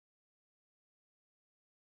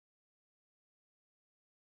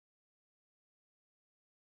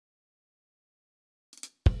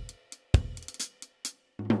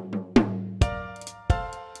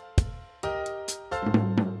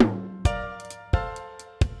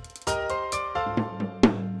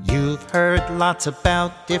You've heard lots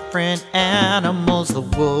about different animals, the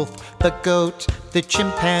wolf, the goat, the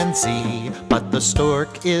chimpanzee, but the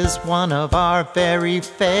stork is one of our very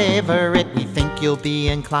favorite. We think you'll be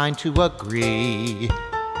inclined to agree.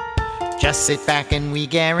 Just sit back and we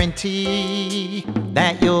guarantee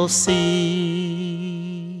that you'll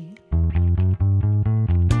see.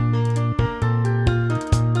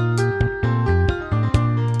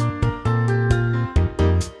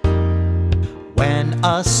 When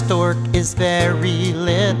a stork is very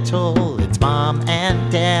little, its mom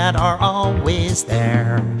and dad are always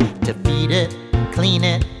there to feed it, clean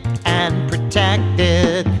it, and protect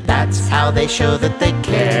it. That's how they show that they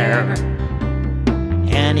care.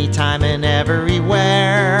 Anytime and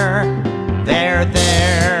everywhere, they're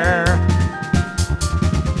there.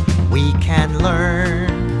 We can learn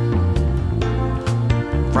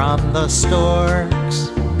from the storks.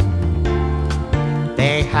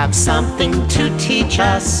 They have something to teach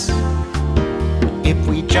us if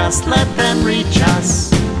we just let them reach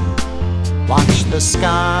us. Watch the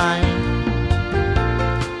sky,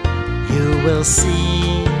 you will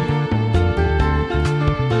see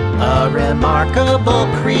a remarkable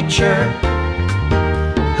creature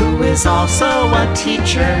who is also a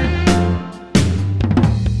teacher.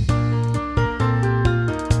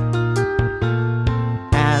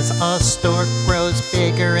 As a stork grows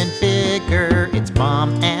bigger and bigger, its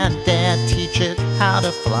mom and dad teach it how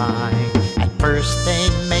to fly. At first they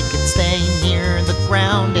make it stay near the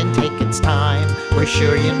ground and take its time. We're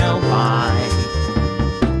sure you know why.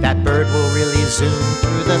 That bird will really zoom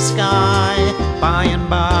through the sky by and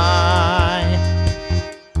by.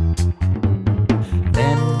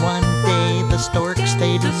 Then one day the storks,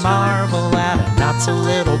 they do marvel at a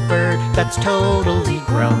not-so-little bird that's totally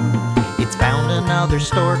grown. It's found another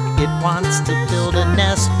stork it wants to build a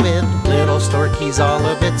nest with. Little storkies all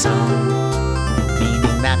of its own,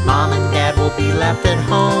 meaning that mom and dad will be left at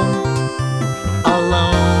home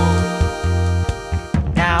alone.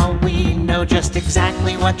 Now we know just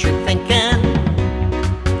exactly what you're thinking.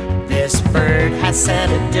 This bird has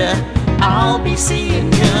said adieu, I'll be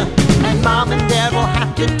seeing you. And mom and dad will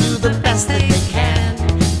have to do the best that they can,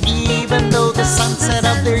 even though the sunset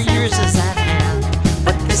of their years is at hand.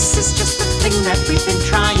 But this is just the thing that we've been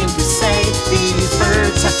trying to say. These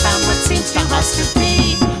birds have found what seems to us to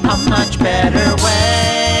be a much better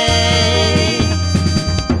way.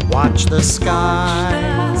 Watch the sky,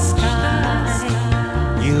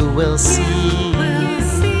 you will see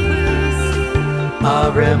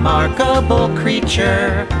a remarkable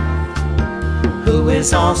creature who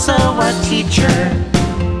is also a teacher.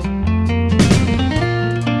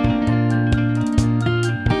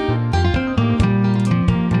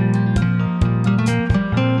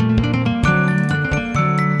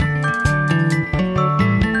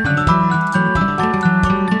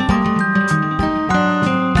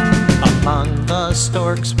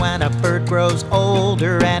 Storks, when a bird grows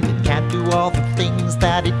older and it can't do all the things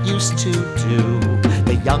that it used to do,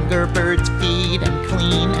 the younger birds feed and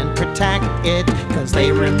clean and protect it, 'cause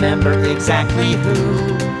they remember exactly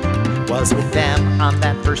who was with them on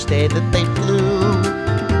that first day that they flew.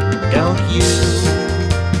 Don't you?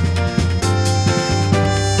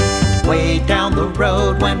 Way down the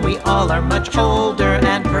road, when we all are much older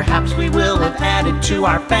and perhaps we will have added to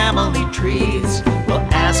our family trees, we'll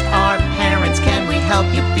ask our parents, can we help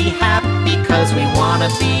you be happy? 'Cause we wanna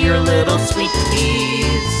be your little sweet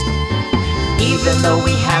peas. Even though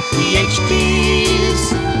we have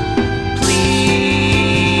PhDs,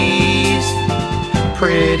 please,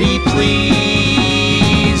 pretty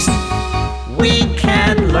please, we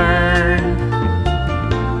can learn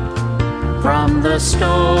from the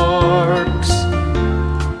storks.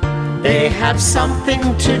 They have something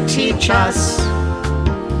to teach us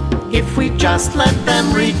if we just let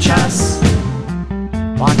them reach us.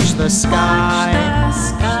 Watch the sky,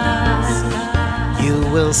 you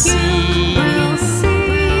will see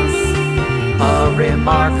a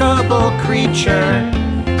remarkable creature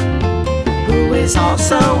who is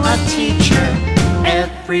also a teacher.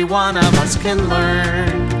 Every one of us can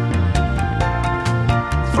learn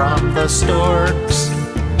from the storks.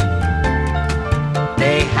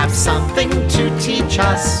 They have something to teach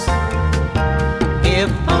us